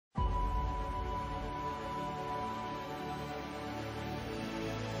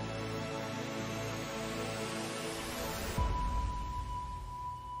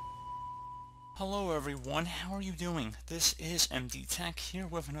Hello everyone, how are you doing? This is MD Tech here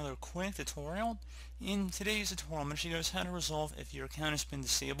with another quick tutorial. In today's tutorial, I'm going to show you guys how to resolve if your account has been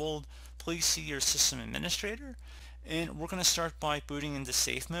disabled. Please see your system administrator. And we're going to start by booting into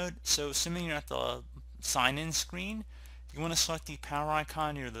safe mode. So assuming you're at the sign-in screen, you want to select the power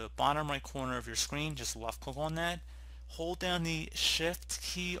icon near the bottom right corner of your screen. Just left click on that. Hold down the shift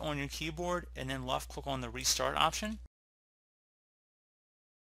key on your keyboard and then left click on the restart option.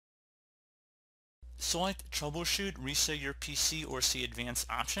 Select Troubleshoot, reset your PC, or see Advanced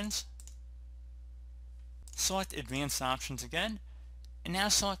Options. Select Advanced Options again, and now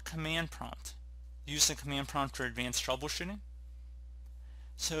select Command Prompt. Use the command prompt for advanced troubleshooting.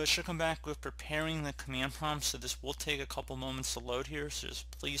 So it should come back with preparing the command prompt, so this will take a couple moments to load here, so just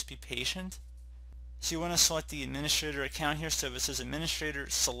please be patient. So you want to select the administrator account here. So if it says administrator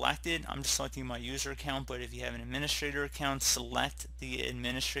selected, I'm just selecting my user account, but if you have an administrator account, select the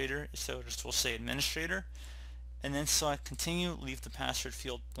administrator. So just will say administrator, and then select continue, leave the password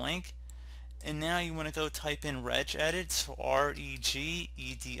field blank. And now you want to go type in regedit, so regedit,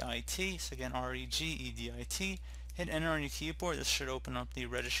 so again regedit, hit enter on your keyboard. This should open up the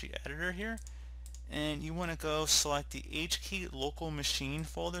registry editor here. And you want to go select the HKey local machine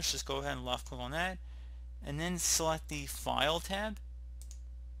folder, so just go ahead and left click on that. And then select the File tab,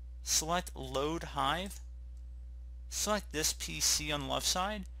 select Load Hive, select this PC on the left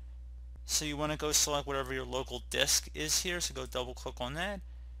side. So you want to go select whatever your local disk is here, so go double click on that.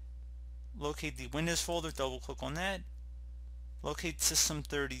 Locate the Windows folder, double click on that. Locate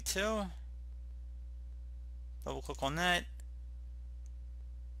System32, double click on that.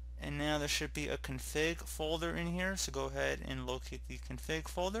 And now there should be a config folder in here, so go ahead and locate the config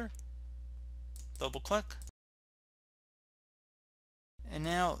folder. Double click. And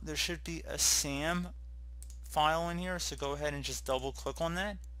now there should be a SAM file in here, so go ahead and just double click on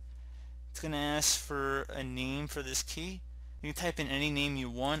that. It's going to ask for a name for this key. You can type in any name you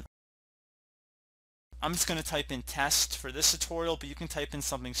want. I'm just going to type in test for this tutorial, but you can type in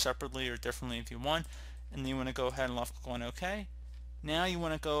something separately or differently if you want. And then you want to go ahead and left click on OK. Now you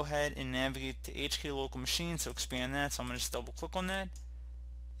want to go ahead and navigate to HK local machine, so expand that. So I'm going to just double click on that.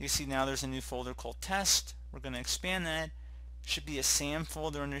 You see now there's a new folder called test. We're going to expand that. Should be a SAM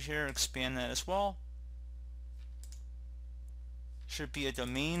folder under here, expand that as well. Should be a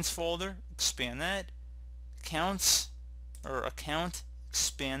domains folder, expand that. Accounts or account,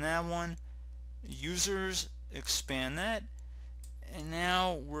 expand that one. Users, expand that. And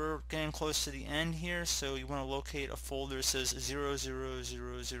now we're getting close to the end here, so you want to locate a folder that says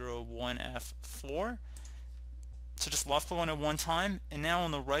 00001F4. So just left click on it one time, and now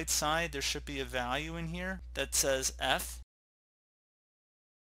on the right side there should be a value in here that says F.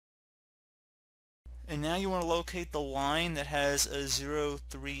 And now you want to locate the line that has a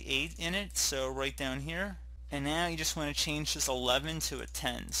 038 in it, so right down here. And now you just want to change this 11 to a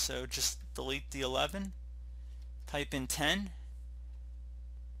 10, so just delete the 11, type in 10.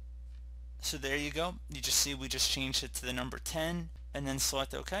 So there you go. You just see we just changed it to the number 10, and then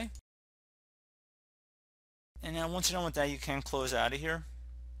select OK. And now once you're done with that, you can close out of here.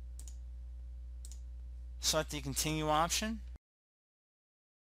 Select the continue option.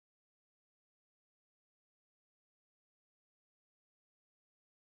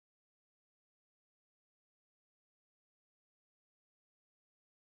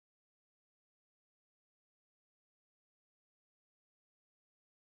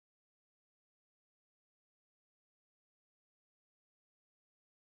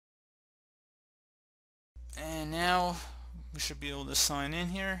 And now we should be able to sign in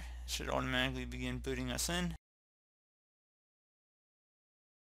here. It should automatically begin booting us in.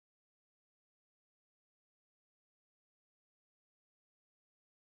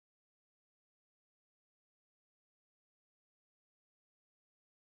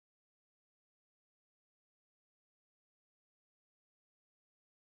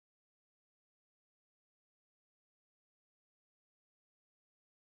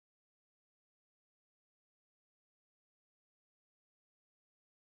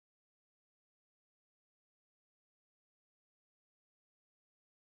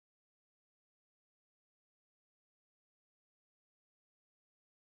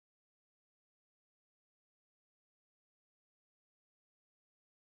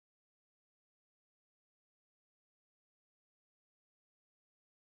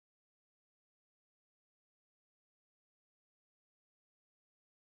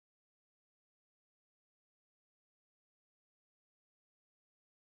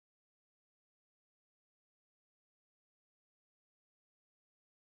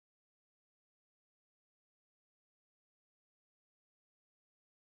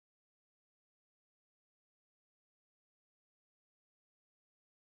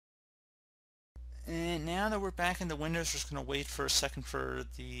 And now that we're back into Windows, we're just going to wait for a second for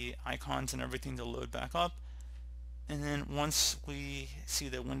the icons and everything to load back up. And then once we see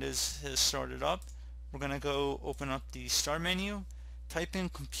that Windows has started up, we're going to go open up the Start menu, type in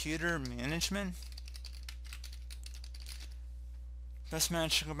Computer Management. Best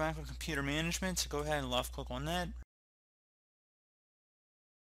match to go back with Computer Management, so go ahead and left click on that.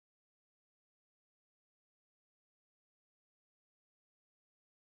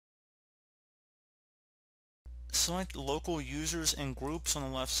 Select Local Users and Groups on the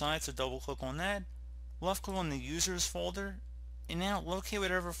left side, so double click on that. Left click on the Users folder, and now locate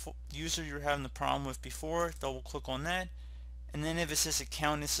whatever user you're having the problem with before, double click on that. And then if it says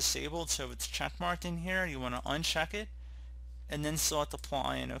account is disabled, so if it's checkmarked in here, you want to uncheck it, and then select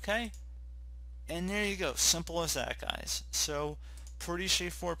Apply and OK. And there you go, simple as that, guys. So pretty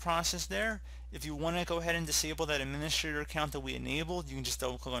straightforward process there. If you want to go ahead and disable that administrator account that we enabled, you can just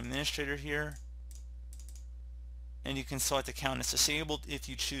double click on administrator here, and you can select account as disabled if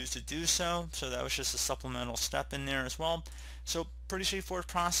you choose to do so. So that was just a supplemental step in there as well. So pretty straightforward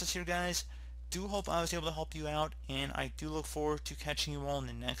process here, guys. Do hope I was able to help you out, and I do look forward to catching you all in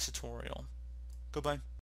the next tutorial. Goodbye.